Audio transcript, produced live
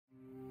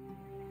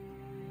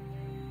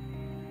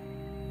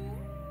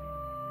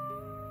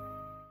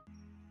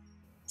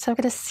So I've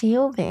got to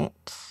seal that.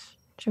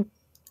 To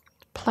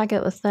plug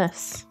it with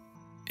this.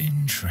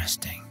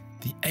 Interesting.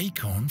 The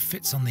acorn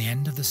fits on the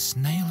end of the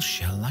snail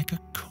shell like a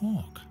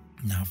cork.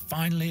 Now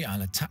finally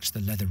I'll attach the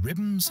leather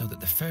ribbon so that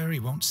the fairy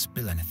won't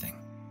spill anything.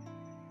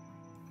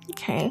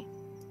 Okay.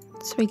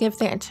 So we give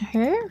that to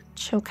her.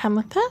 She'll come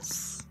with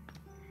us.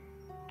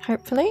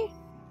 Hopefully.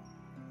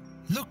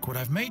 Look what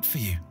I've made for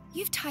you.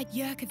 You've tied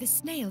Yerka the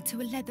snail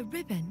to a leather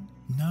ribbon.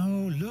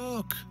 No,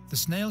 look. The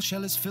snail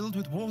shell is filled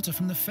with water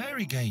from the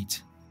fairy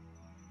gate.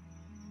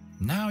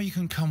 Now you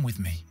can come with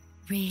me.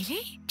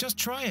 Really? Just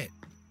try it.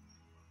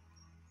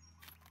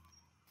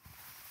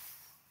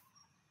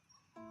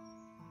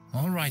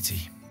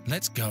 Alrighty,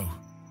 let's go.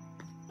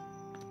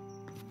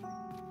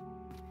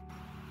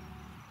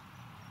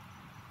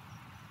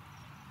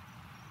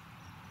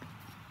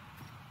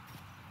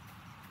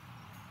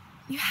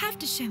 You have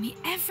to show me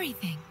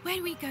everything. Where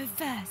do we go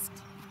first?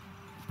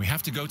 We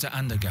have to go to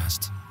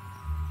Andergast.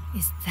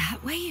 Is that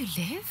where you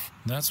live?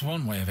 That's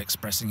one way of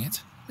expressing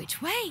it.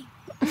 Which way?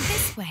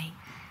 This way.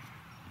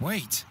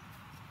 Wait.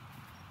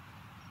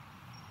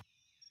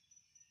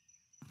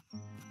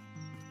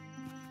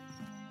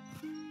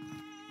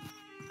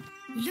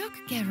 Look,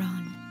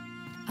 Geron.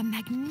 A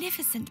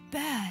magnificent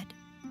bird.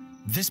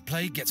 This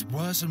plague gets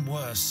worse and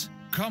worse.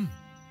 Come,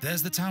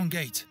 there's the town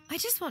gate. I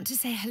just want to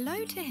say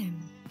hello to him.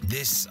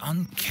 This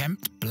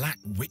unkempt black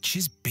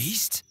witch's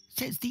beast?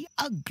 Says the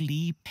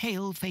ugly,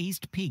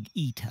 pale-faced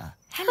pig-eater.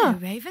 Hello,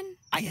 Raven.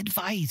 I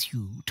advise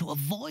you to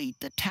avoid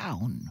the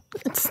town.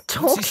 It's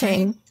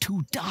talking.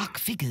 Two dark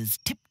figures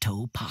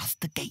tiptoe past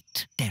the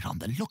gate. They're on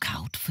the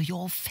lookout for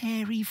your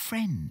fairy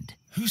friend.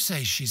 Who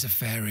says she's a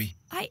fairy?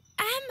 I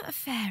am a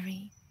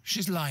fairy.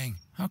 She's lying.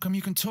 How come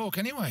you can talk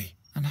anyway?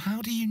 And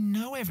how do you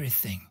know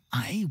everything?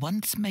 I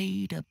once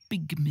made a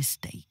big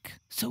mistake,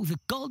 so the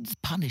gods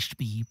punished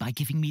me by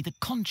giving me the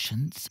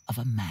conscience of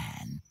a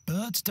man.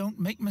 Birds don't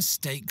make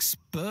mistakes.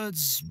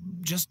 Birds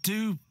just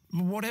do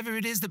whatever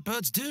it is that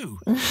birds do.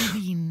 You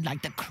mean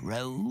like the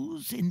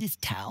crows in this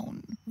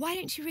town? Why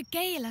don't you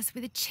regale us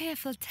with a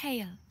cheerful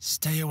tale?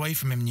 Stay away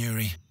from him,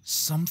 Nuri.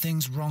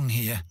 Something's wrong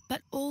here.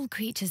 But all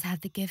creatures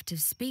have the gift of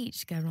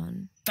speech,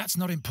 Geron. That's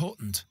not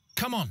important.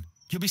 Come on,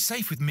 you'll be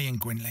safe with me and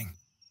Gwynling.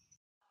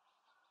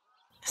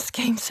 This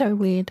game's so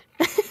weird.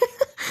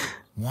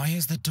 Why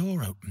is the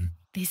door open?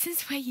 This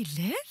is where you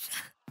live?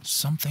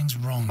 Something's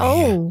wrong here.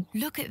 Oh,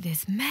 Look at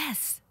this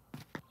mess.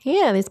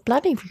 yeah, there's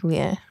blood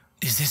everywhere.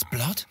 Is this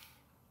blood?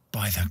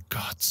 By the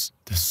gods,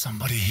 there's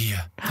somebody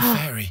here. The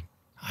fairy.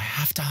 I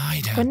have to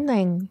hide her.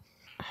 Gwynling.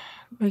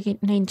 We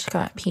need to go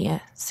up here,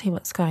 see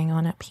what's going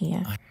on up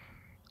here.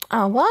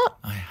 Oh, what?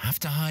 I have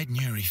to hide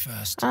Nuri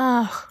first.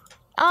 Oh,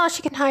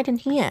 she can hide in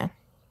here.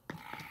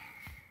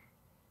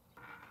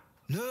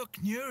 Look,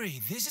 Nuri,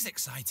 this is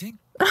exciting.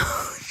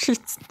 She's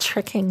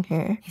tricking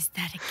her. Is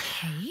that a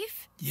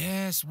cave?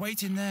 Yes,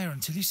 wait in there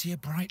until you see a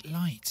bright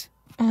light.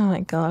 Oh my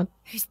god.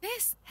 Who's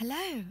this?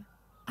 Hello.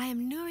 I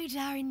am Nuri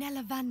Dari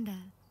Nelavanda,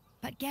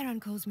 but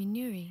Geron calls me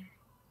Nuri.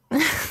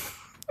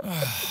 I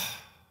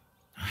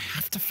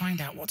have to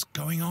find out what's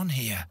going on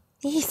here.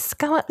 Yes,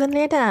 go up the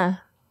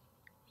ladder.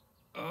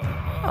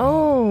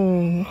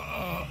 Oh.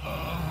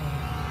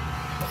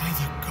 By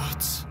the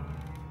gods,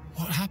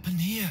 what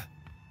happened here?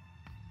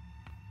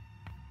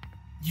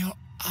 Your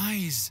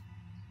eyes.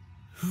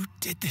 Who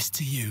did this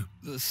to you?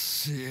 The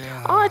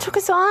seer. Oh, I took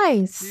his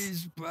eyes.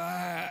 He's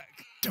back.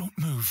 Don't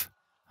move.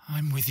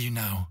 I'm with you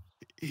now.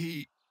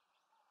 He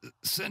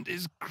sent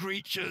his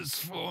creatures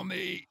for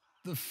me.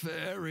 The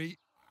fairy.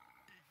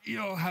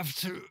 You'll have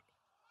to...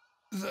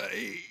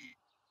 They...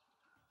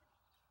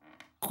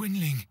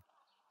 Gwynling.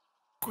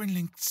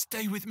 Gwynling,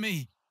 stay with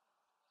me.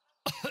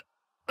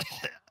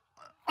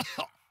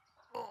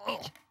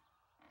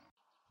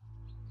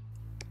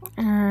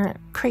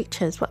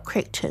 Creatures. What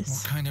creatures?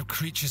 What kind of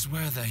creatures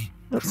were they?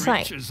 Looks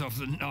like Creatures of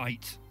the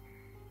night.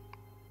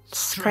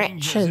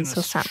 scratches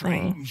or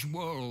something. Strange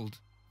world.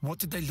 What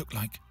did they look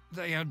like?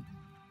 They had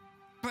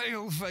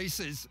pale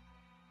faces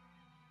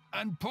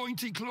and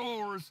pointy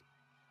claws.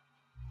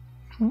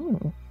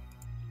 Ooh.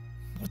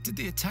 What did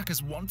the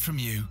attackers want from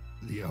you?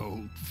 The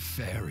old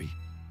fairy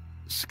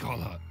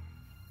scholar.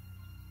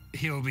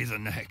 He'll be the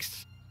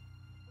next.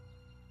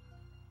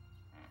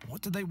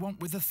 What do they want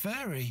with the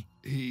fairy?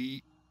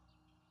 He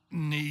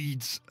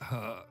needs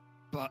her,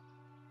 but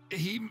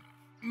he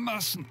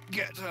mustn't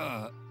get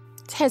her.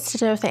 It has to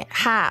do with that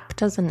harp,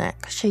 doesn't it?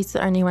 Because she's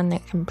the only one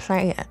that can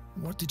play it.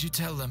 What did you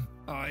tell them?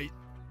 I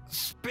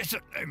spit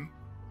at them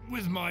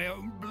with my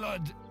own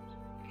blood.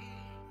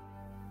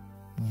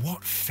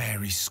 What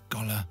fairy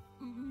scholar?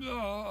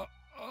 Ah,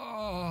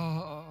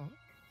 ah.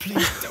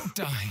 Please don't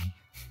die.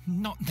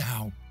 Not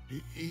now.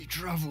 He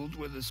travelled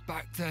with us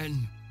back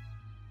then.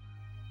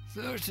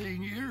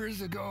 13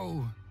 years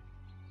ago.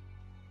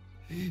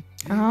 He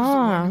was the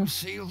one who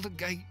sealed the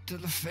gate to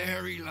the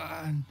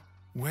fairyland.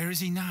 Where is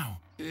he now?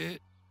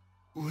 It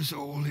was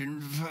all in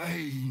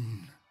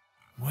vain.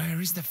 Where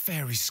is the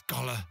fairy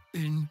scholar?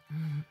 In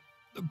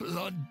the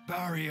blood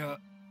barrier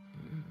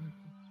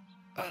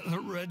at the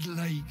Red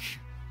Lake.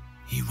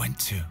 He went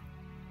to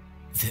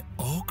The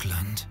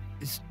Auckland?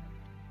 It's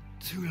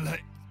too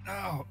late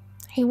now.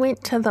 He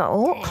went to the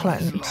All is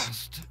Auckland.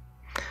 lost.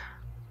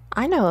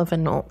 I know of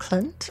an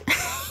Auckland.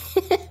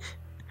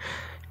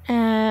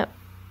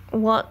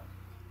 What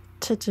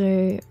to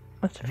do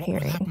with the What will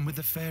fairy? happen with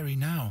the fairy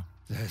now?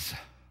 There's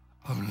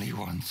only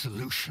one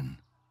solution.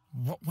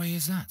 What way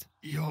is that?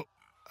 You'll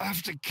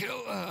have to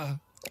kill her.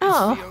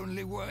 Oh. It's the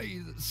only way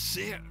that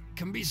Seer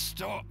can be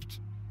stopped.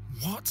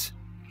 What?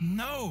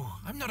 No,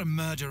 I'm not a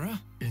murderer.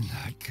 In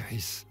that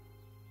case,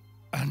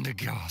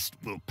 Andergast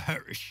will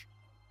perish.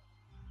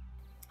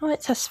 Oh,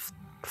 it's just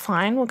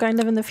fine. We'll go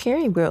live in the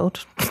fairy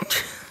world.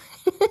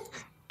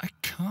 I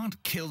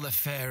can't kill the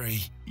fairy.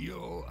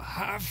 You'll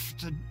have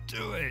to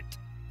do it.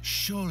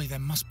 Surely there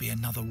must be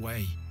another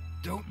way.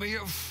 Don't be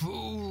a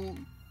fool.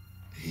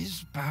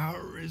 His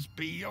power is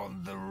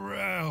beyond the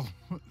realm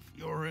of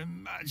your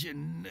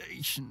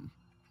imagination.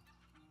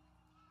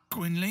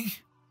 Gwynley?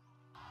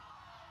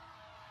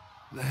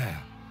 There.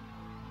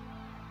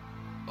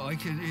 I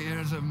can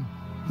hear them.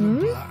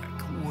 The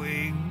black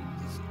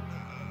wings.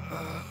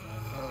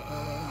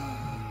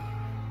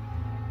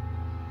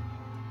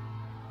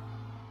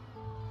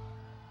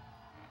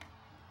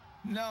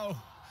 No.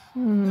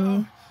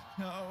 No.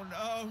 No,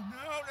 no,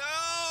 no,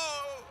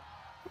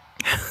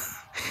 no!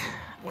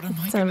 What am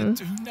I going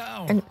to do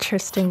now?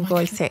 Interesting What am I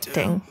voice gonna do?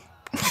 acting.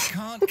 I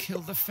can't kill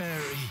the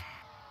fairy.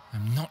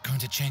 I'm not going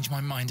to change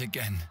my mind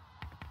again.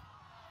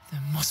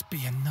 There must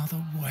be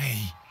another way.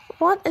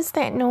 What is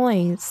that The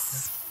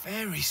noise?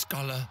 fairy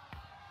scholar.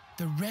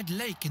 The Red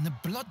Lake in the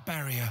blood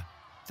barrier.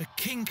 The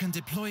king can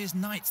deploy his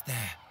knights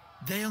there.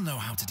 They'll know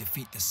how to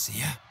defeat the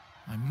seer.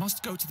 I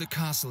must go to the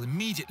castle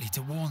immediately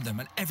to warn them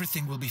and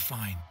everything will be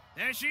fine.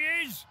 There she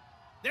is!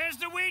 There's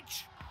the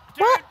witch!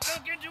 What?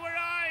 Don't look into her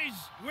eyes!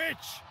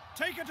 Witch,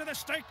 take her to the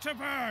stake to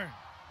burn!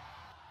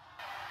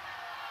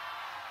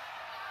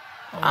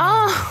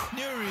 Oh,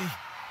 Nuri!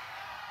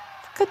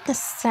 for goodness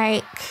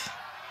sake.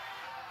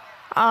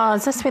 Oh,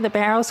 is this where the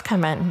barrels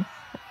come in?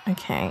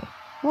 Okay.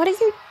 What are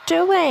you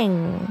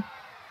doing?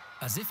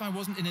 As if I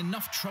wasn't in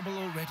enough trouble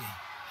already.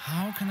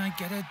 How can I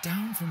get her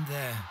down from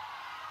there?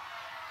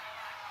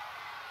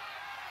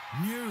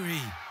 Nuri!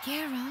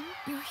 Geron,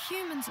 your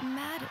humans are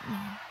mad at me.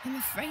 I'm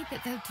afraid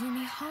that they'll do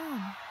me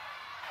harm.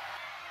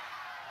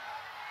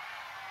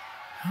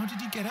 How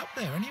did you get up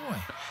there anyway?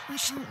 I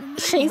can't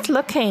remember. She's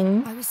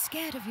looking I was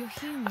scared of your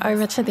humans.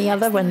 over to the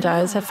other Next thing I window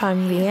as know, if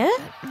I'm there,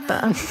 but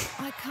but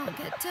now I can't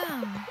get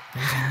down.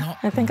 Those are not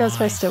I think I was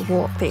my supposed to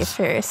walk there humans.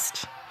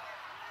 first.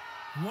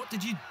 What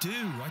did you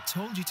do? I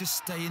told you to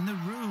stay in the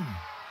room.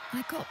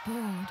 I got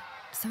bored,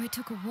 so I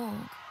took a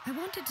walk. I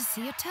wanted to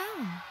see a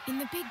town. In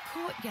the big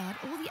courtyard,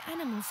 all the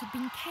animals had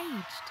been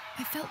caged.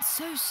 I felt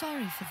so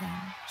sorry for them.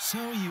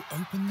 So you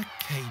opened the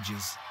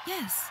cages.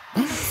 Yes,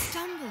 then I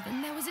stumbled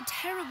and there was a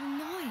terrible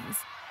noise.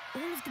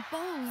 All of the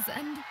bowls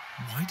and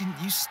Why didn't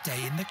you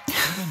stay in the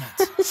cabinet?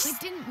 I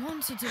didn't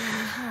want to do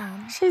any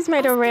harm. She's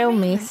made a Off the real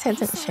ring mess, and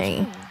hasn't saw she?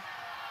 it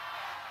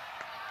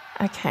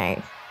all.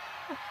 Okay.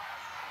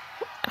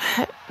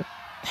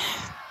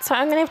 So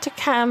I'm going to have to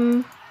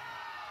come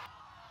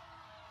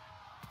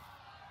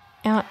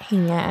out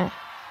here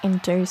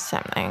and do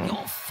something.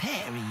 Your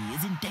fairy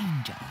is in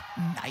danger,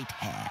 Night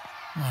Hare.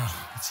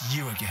 Oh, it's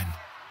you again.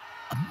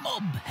 A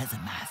mob has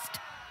amassed.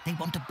 They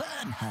want to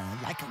burn her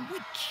like a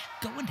witch.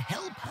 Go and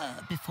help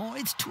her before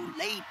it's too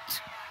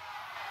late.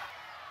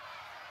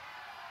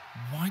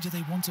 Why do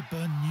they want to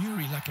burn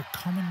Nuri like a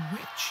common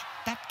witch?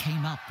 That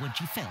came up when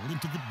she fell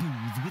into the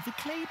booth with the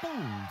clay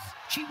bowls.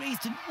 She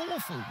raised an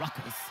awful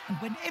ruckus, and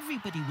when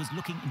everybody was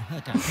looking in her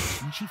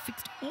direction, she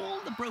fixed all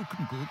the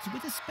broken goods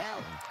with a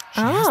spell.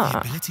 She has the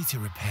Ah. ability to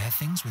repair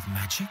things with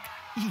magic?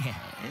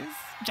 Yes,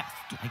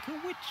 just like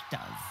a witch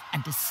does.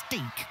 And a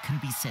stake can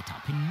be set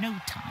up in no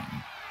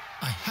time.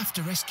 I have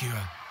to rescue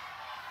her.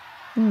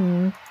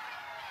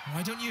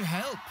 Why don't you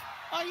help?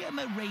 I am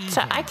a raven.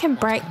 So I can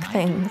What break can I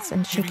things do?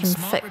 and she Giving can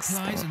smart fix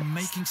replies things. and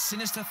making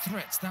sinister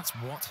threats, that's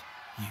what.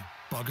 You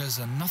buggers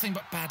are nothing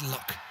but bad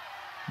luck.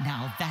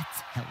 Now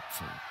that's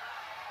helpful.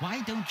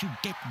 Why don't you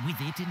get with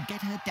it and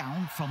get her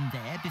down from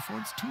there before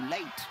it's too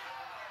late?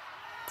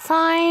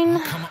 Fine. I'll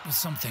come up with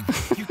something.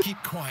 You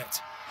keep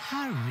quiet.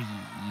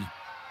 Hurry.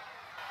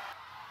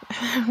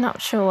 I'm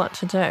not sure what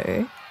to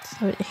do.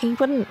 So he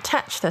wouldn't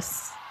touch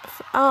this.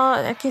 Oh,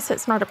 I guess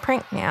it's not a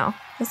prank now,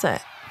 is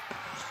it?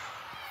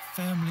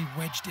 Firmly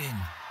wedged in.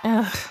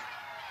 Ugh.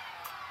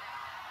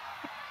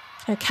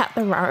 So cut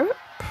the rope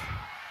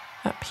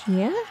up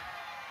here.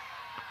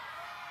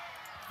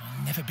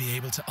 I'll never be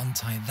able to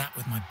untie that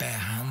with my bare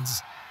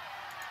hands.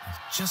 I'll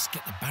just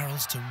get the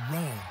barrels to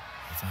roll.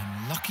 If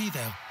I'm lucky,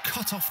 they'll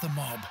cut off the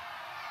mob.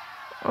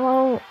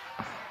 Well,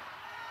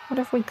 what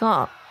have we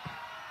got?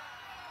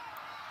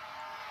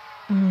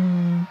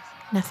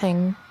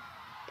 Nothing.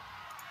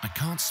 I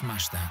can't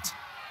smash that.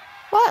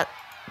 What?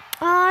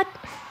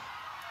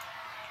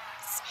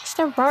 Smashed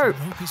a The rope.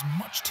 rope is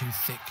much too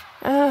thick.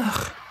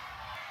 Ugh.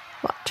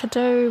 What to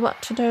do?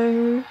 What to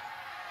do?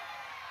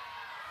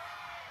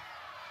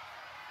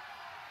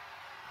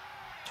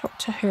 Talk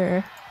to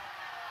her.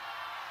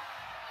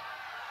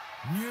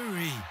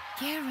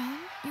 Geron,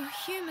 your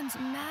humans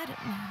are mad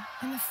at me.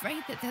 I'm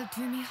afraid that they'll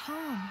do me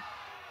harm.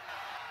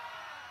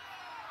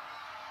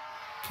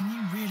 Can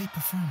you really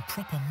perform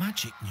proper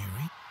magic,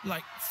 Nuri?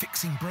 Like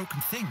fixing broken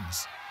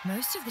things?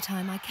 Most of the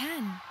time I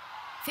can.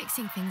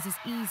 Fixing things is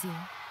easy.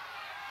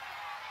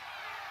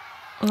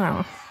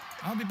 No.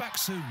 I'll be back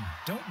soon.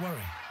 Don't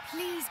worry.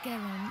 Please,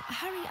 Geron,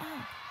 hurry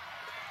up.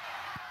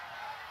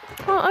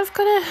 Well, I've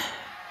got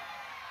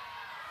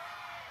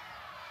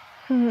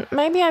to...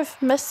 Maybe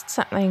I've missed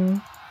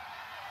something.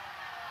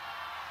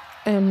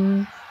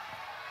 In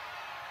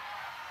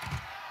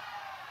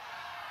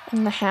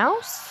the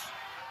house?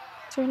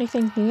 Is there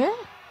anything here?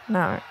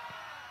 No.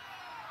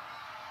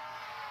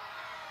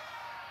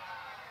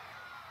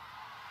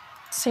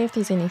 See if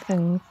there's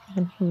anything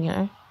in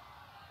here.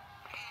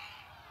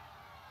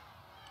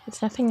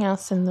 There's nothing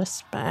else in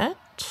this bit.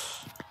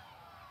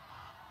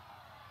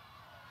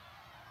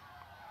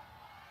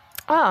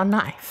 Oh, a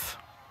knife.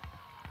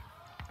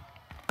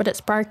 But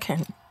it's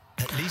broken.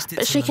 At least it's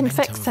But she a can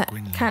memento fix of it,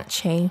 Gwynlyn. can't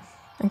she?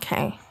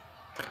 Okay.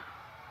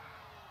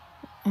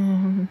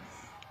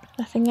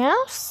 Nothing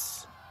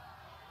else?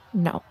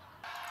 No.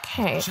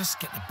 Okay. Just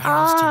get the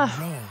barrels Ah.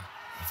 to roll.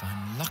 If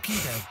I'm lucky,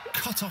 they'll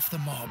cut off the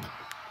mob.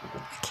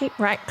 Keep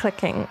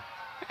right-clicking.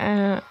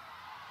 Can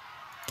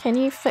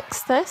you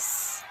fix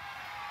this?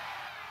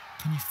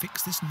 Can you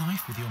fix this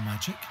knife with your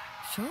magic?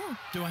 Sure,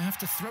 Do I have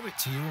to throw it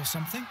to you or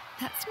something?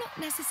 that's not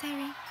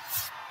necessary.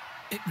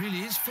 It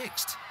really is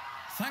fixed.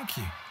 Thank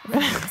you.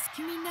 Will you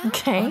rescue me now?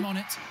 Okay. I'm on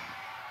it.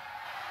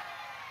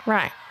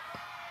 Right.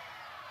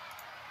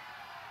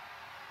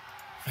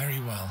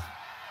 Very well.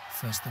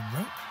 First the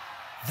rope,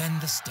 then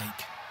the stake.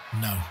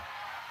 No.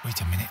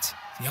 Wait a minute.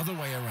 The other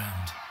way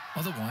around.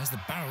 Otherwise, the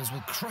barrels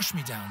will crush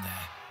me down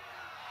there.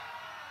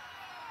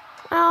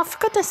 Oh, for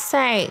goodness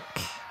sake.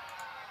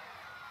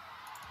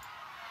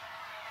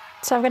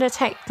 So I'm going to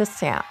take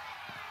this out.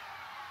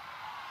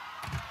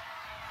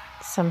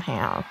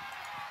 Somehow.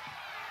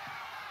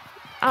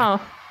 Oh,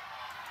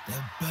 They'll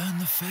burn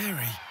the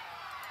fairy.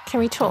 can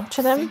we talk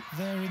to Don't them? think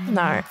they're in the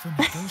No. mood for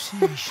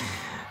negotiation.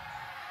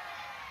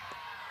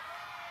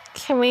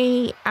 Can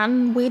we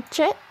unwedge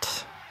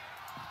it?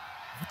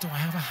 What do I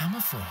have a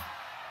hammer for?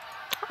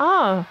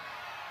 Oh.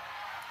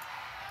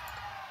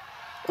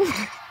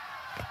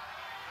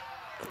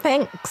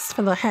 Thanks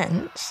for the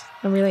hint.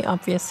 A really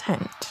obvious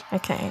hint.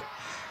 Okay.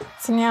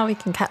 So now we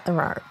can cut the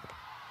rope.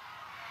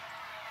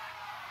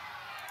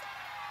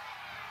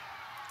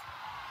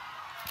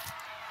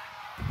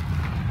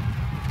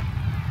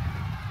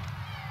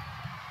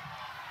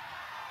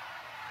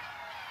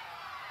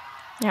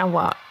 Now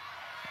what?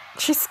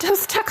 She's still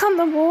stuck on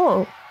the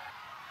wall.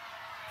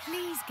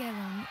 Please,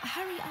 Geron,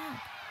 hurry up.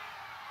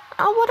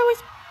 Oh,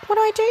 what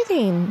do I do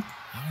then?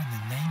 How in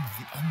the name of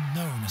the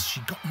unknown has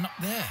she gotten up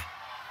there?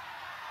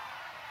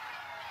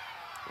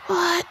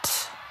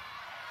 What?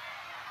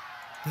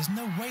 There's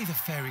no way the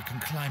fairy can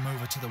climb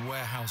over to the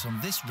warehouse on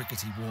this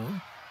rickety wall.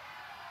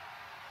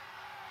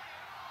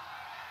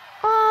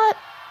 What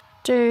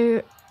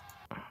do...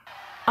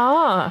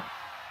 Oh.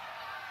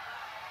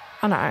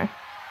 Oh no.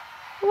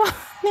 What?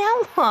 Now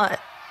what?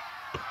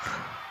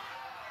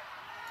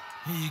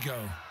 Here you go.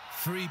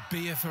 Free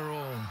beer for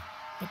all.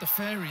 But the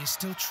fairy is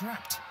still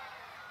trapped.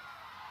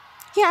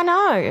 Yeah, I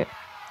know.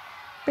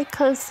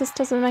 Because this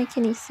doesn't make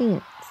any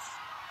sense.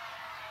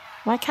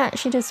 Why can't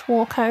she just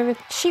walk over?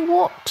 She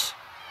walked.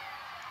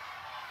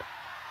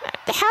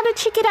 How did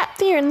she get up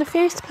there in the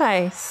first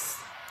place?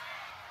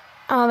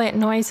 Oh, that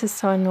noise is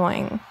so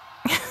annoying.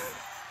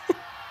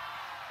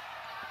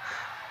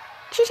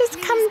 She just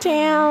Please, come Geron,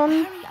 down.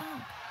 hurry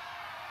up.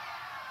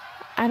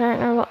 I don't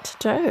know what to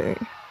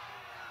do.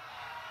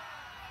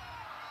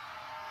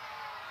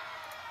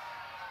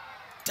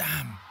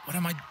 Damn, what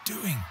am I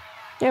doing?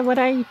 Yeah, what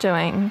are you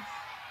doing?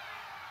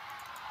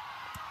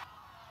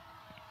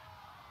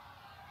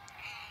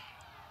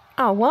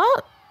 Oh,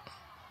 what?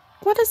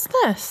 What is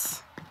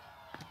this?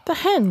 The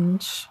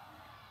hinge.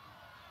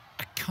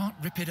 I can't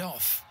rip it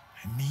off.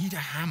 I need a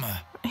hammer.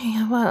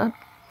 Yeah, well,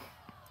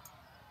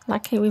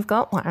 lucky we've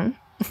got one.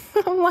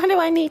 What do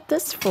I need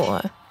this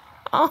for?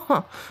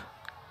 Oh,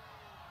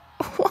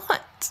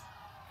 what?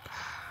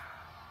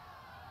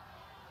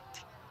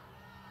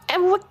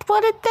 And what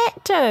did that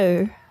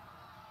do?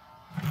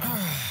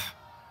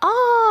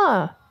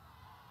 Oh.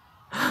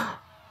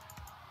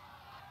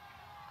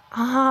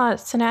 Ah,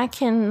 so now I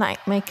can,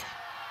 like, make...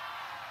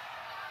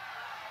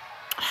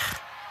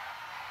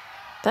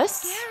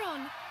 This?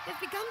 Geron, they've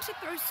begun to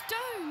throw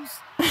stones.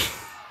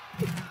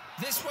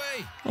 This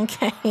way!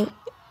 Okay.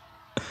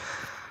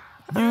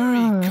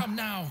 Nuri, come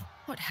now!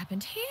 What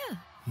happened here?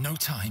 No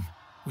time.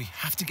 We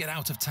have to get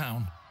out of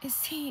town.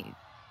 Is he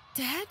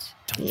dead?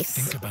 Don't Yes.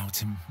 think about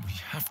him. We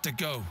have to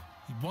go.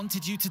 He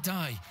wanted you to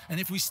die, and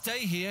if we stay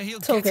here, he'll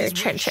It's all get very his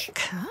wish. tragic.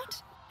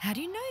 What? How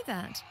do you know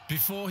that?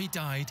 Before he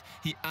died,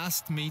 he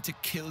asked me to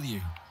kill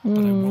you, but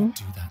I won't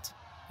do that.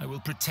 I will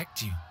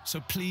protect you, so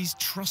please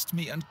trust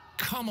me and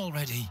come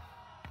already.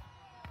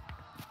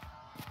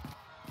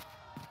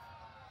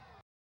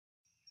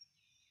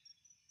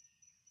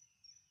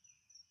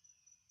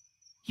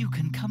 You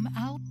can come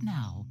out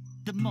now.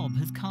 The mob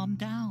has calmed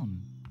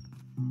down.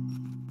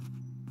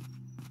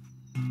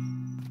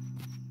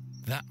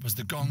 That was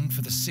the gong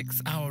for the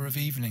 6th hour of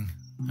evening.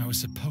 I was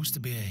supposed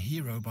to be a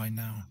hero by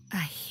now. A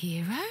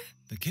hero?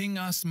 The king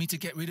asked me to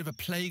get rid of a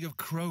plague of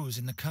crows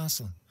in the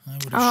castle. I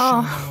would have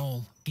shown them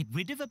all. Get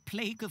rid of a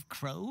plague of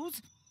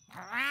crows?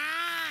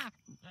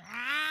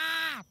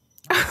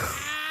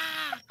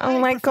 Oh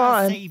my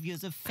god.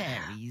 Saviors of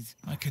fairies.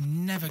 I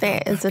can never go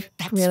That back. is a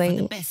That's really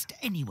for the best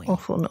anyway.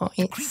 awful The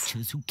noise.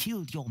 creatures who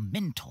killed your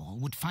mentor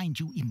would find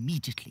you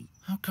immediately.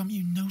 How come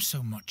you know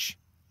so much?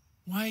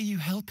 Why are you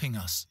helping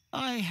us?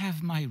 I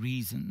have my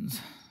reasons.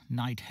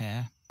 Night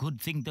Hare. Good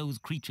thing those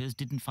creatures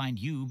didn't find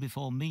you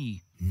before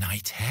me.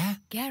 Night Hare?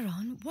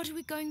 Garon, what are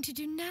we going to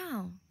do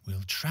now?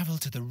 We'll travel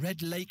to the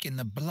Red Lake in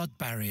the Blood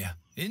Barrier.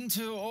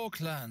 Into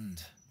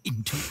Auckland.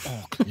 Into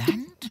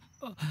Auckland?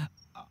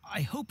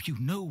 I hope you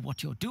know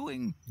what you're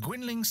doing.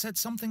 Gwynling said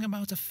something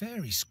about a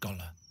fairy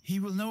scholar. He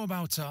will know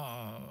about,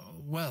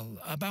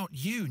 about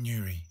you,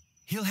 Nuri.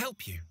 He'll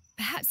help you.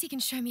 Perhaps he can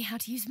show me how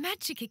to use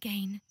magic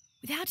again,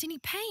 without any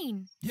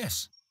pain.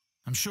 Yes,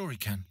 I'm sure he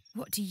can.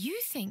 What do you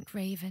think,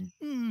 Raven?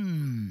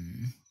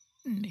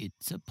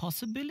 It's a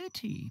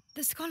possibility.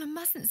 The scholar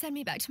mustn't send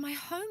me back to my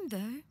home,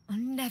 though. I'll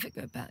never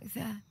go back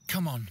there.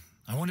 Come on.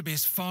 I want to be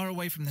as far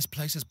away from this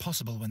place as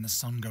possible when the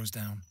sun goes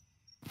down.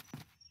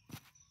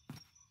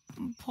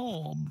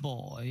 Poor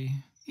boy.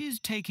 He's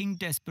taking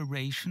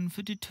desperation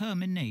for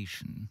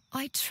determination.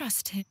 I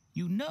trust him.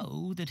 You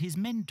know that his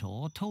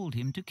mentor told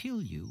him to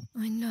kill you.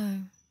 I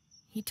know.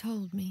 He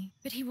told me.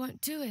 But he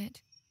won't do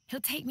it. He'll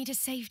take me to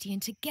safety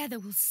and together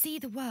we'll see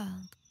the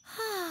world.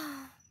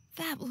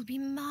 That will be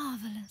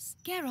marvelous.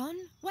 Garon,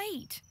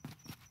 wait.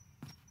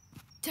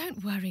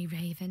 Don't worry,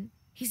 Raven.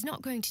 He's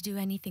not going to do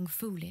anything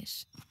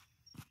foolish.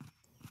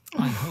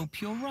 I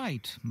hope you're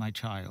right, my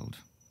child.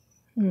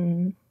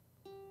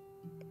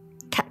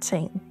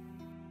 Cutscene.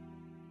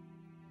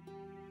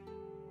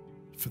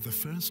 For the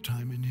first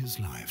time in his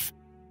life,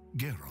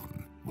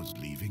 Garon was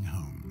leaving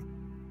home.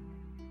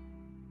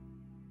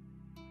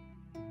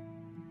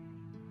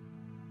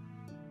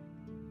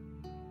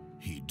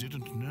 He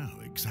didn't know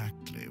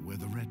exactly where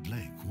the Red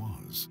Lake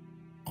was,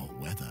 or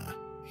whether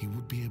he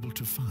would be able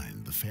to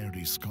find the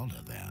fairy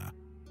scholar there,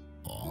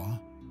 or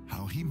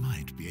how he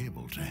might be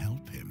able to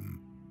help him.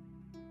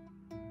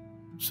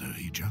 So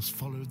he just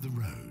followed the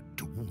road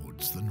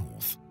towards the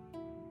north.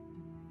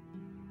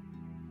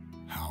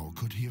 How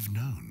could he have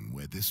known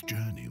where this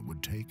journey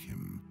would take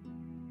him?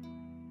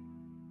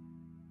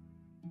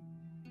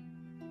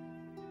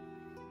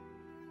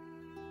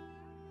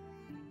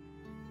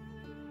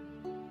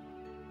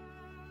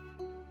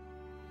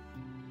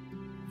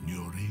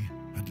 Nuri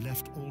had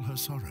left all her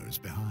sorrows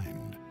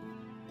behind.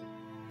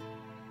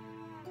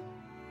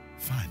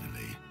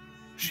 Finally,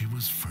 she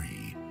was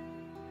free.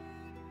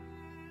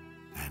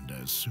 And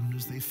as soon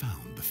as they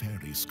found the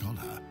fairy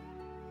scholar,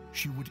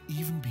 she would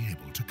even be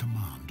able to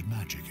command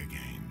magic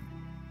again.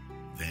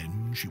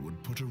 Then she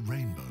would put a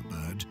rainbow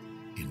bird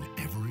in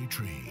every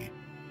tree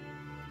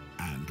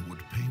and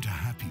would paint a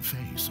happy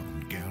face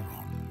on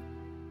Garon.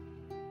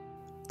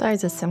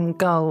 Those are some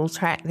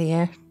goals right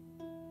there.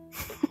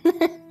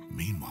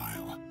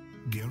 Meanwhile,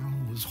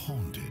 Garon was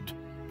haunted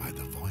by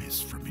the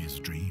voice from his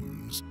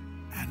dreams,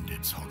 and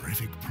its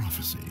horrific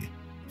prophecy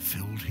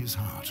filled his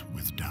heart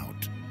with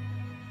doubt.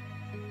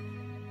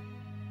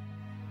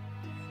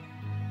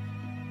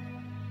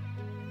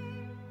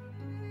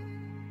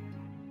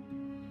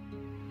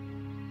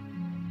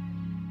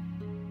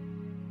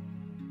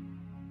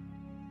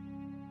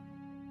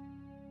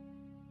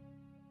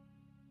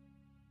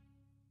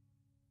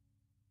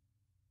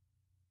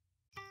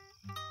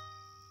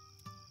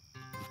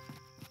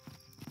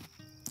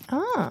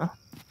 Ah,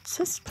 it's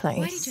this place.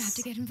 Why did you have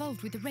to get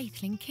involved with the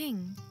Wraithling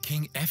King?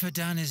 King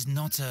Ephradan is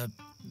not a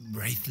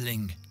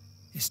wraithling.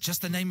 It's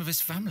just the name of his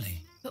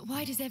family. But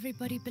why does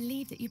everybody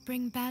believe that you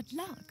bring bad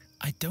luck?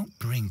 I don't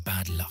bring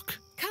bad luck.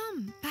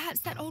 Come, perhaps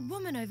that old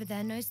woman over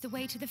there knows the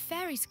way to the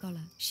fairy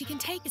scholar. She can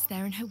take us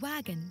there in her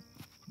wagon.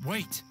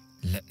 Wait,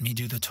 let me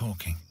do the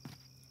talking.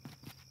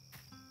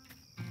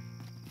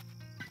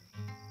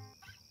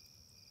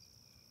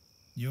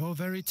 You're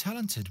very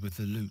talented with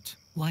the lute.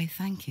 Why,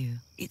 thank you.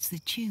 It's the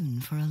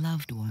tune for a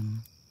loved one.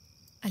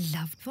 A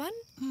loved one?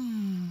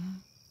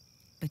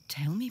 But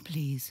tell me,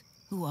 please,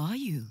 who are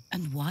you?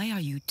 And why are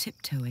you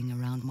tiptoeing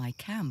around my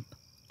camp?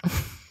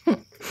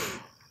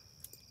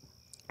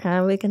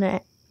 We're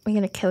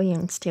gonna kill you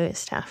and steal your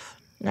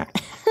stuff. No,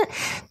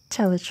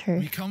 tell the We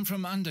truth. come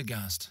from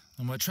Undergast,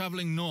 and we're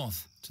traveling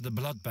north to the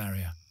Blood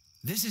Barrier.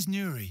 This is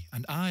Nuri,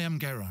 and I am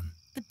Garon.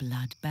 The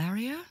blood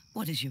barrier?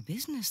 What is your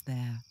business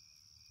there?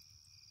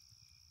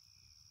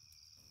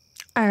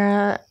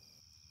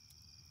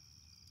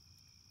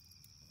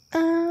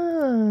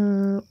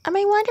 Oh, I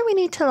mean, why do we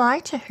need to lie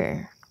to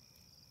her?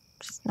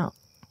 She's not.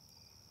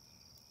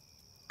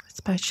 I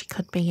suppose she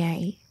could be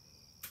a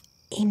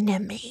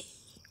enemy.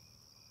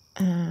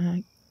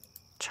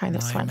 Try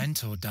this My one.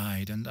 mentor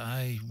died, and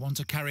I want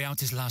to carry out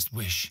his last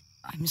wish.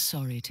 I'm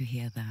sorry to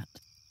hear that.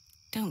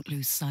 Don't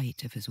lose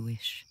sight of his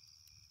wish.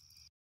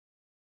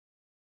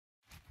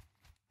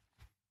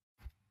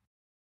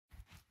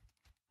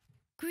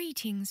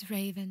 Greetings,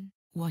 Raven.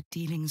 What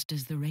dealings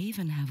does the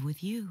Raven have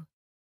with you?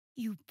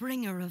 You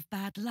bringer of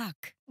bad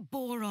luck,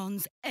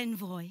 Boron's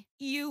envoy,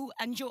 you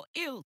and your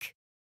ilk.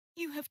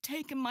 You have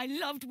taken my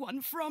loved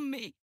one from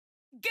me.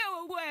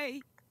 Go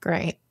away!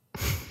 Great.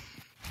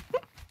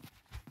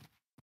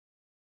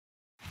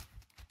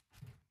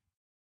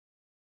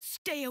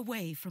 Stay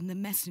away from the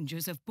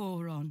messengers of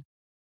Boron.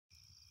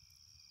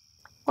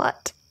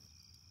 What?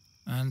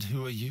 And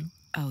who are you?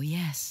 Oh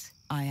yes,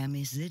 I am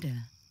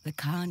Isilda, the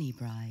Carney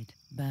bride,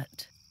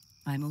 but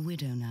I'm a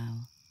widow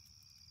now.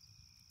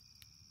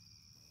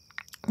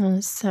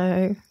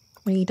 So,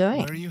 what are you doing?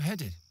 Where are you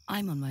headed?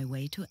 I'm on my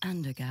way to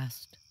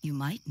Andergast. You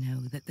might know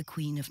that the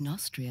Queen of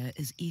Nostria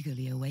is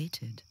eagerly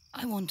awaited.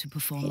 I want to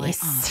perform my art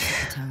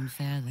at the town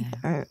fair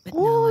there. But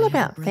now I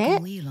have a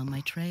broken wheel on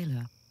my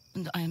trailer,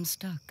 and I am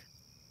stuck.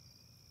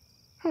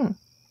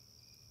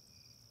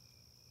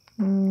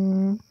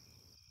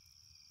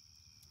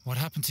 What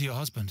happened to your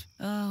husband?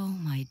 Oh,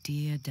 my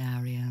dear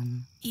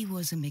Darian. He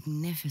was a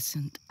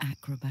magnificent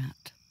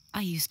acrobat.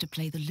 I used to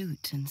play the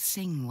lute and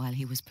sing while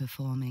he was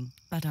performing,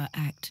 but our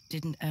act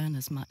didn't earn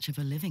us much of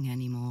a living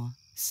anymore.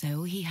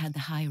 So he had the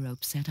high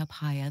rope set up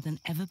higher than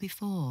ever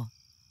before.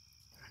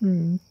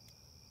 You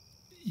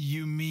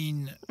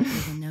mean...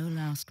 There were no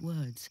last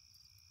words,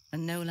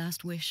 and no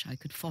last wish I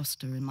could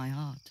foster in my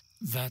heart.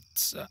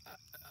 That...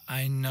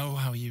 I know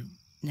how you...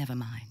 Never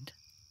mind.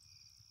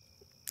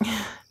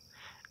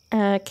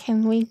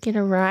 Can we get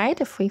a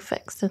ride if we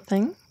fix the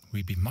thing?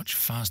 We'd be much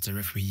faster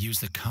if we used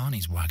the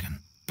Carney's wagon,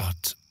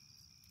 but...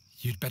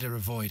 You'd better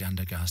avoid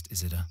Andergast,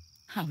 Isilda.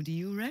 How do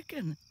you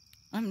reckon?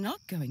 I'm not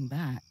going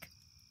back.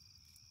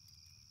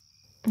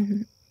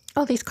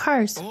 Oh, these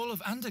cars. All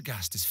of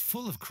Andergast is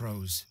full of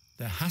crows.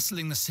 They're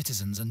hassling the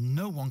citizens and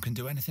no one can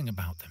do anything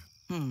about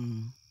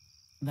them.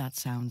 That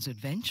sounds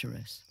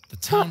adventurous. The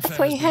town fair has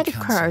been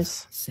cancelled.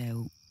 Cars.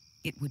 So,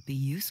 it would be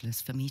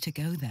useless for me to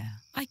go there.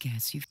 I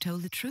guess you've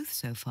told the truth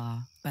so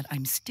far, but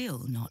I'm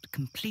still not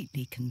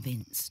completely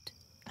convinced.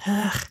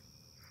 Ugh.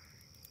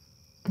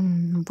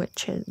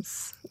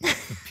 Witches.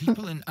 The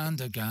people in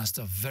Andergast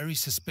are very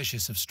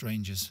suspicious of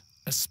strangers,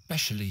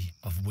 especially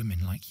of women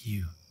like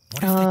you.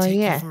 What if they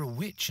take you for a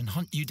witch and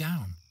hunt you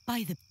down?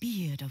 By the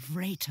beard of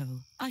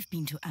Rato, I've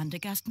been to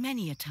Andergast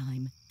many a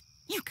time.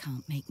 You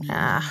can't make me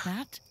believe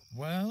that.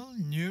 Well,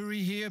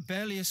 Nuri here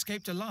barely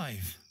escaped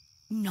alive.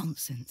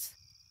 Nonsense.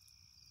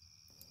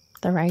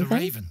 The Raven? The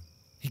Raven.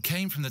 He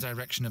came from the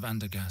direction of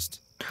Andergast.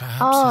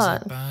 Perhaps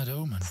it's a bad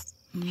omen.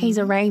 He's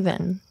a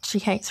raven. She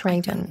hates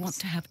ravens. I don't want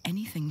to have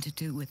anything to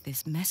do with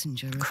this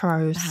messenger of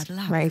Crows, bad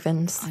luck.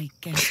 ravens. I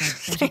guess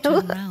I'd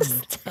better turn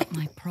round, but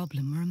my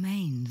problem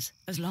remains.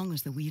 As long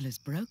as the wheel is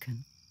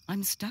broken,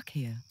 I'm stuck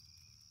here.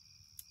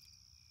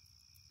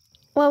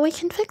 Well, we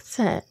can fix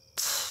it.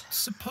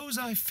 Suppose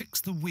I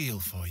fix the wheel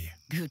for you.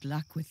 Good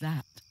luck with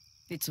that.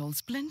 It's all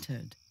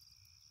splintered.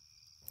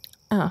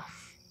 Oh.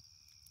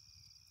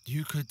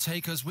 You could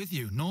take us with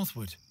you,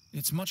 northward.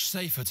 It's much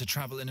safer to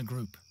travel in a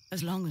group.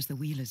 As long as the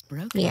wheel is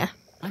broken, Yeah.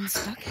 I'm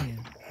stuck here.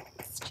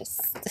 It's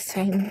just the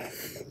same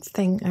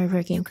thing over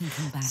again. You can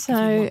come back so, if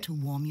you want to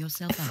warm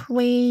yourself up.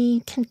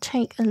 We can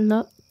take a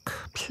look,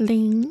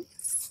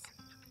 please.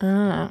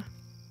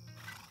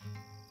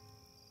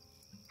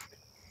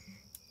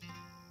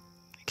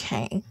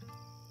 Okay.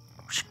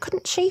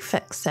 Couldn't she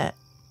fix it?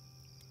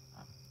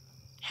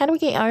 How do we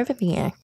get over there?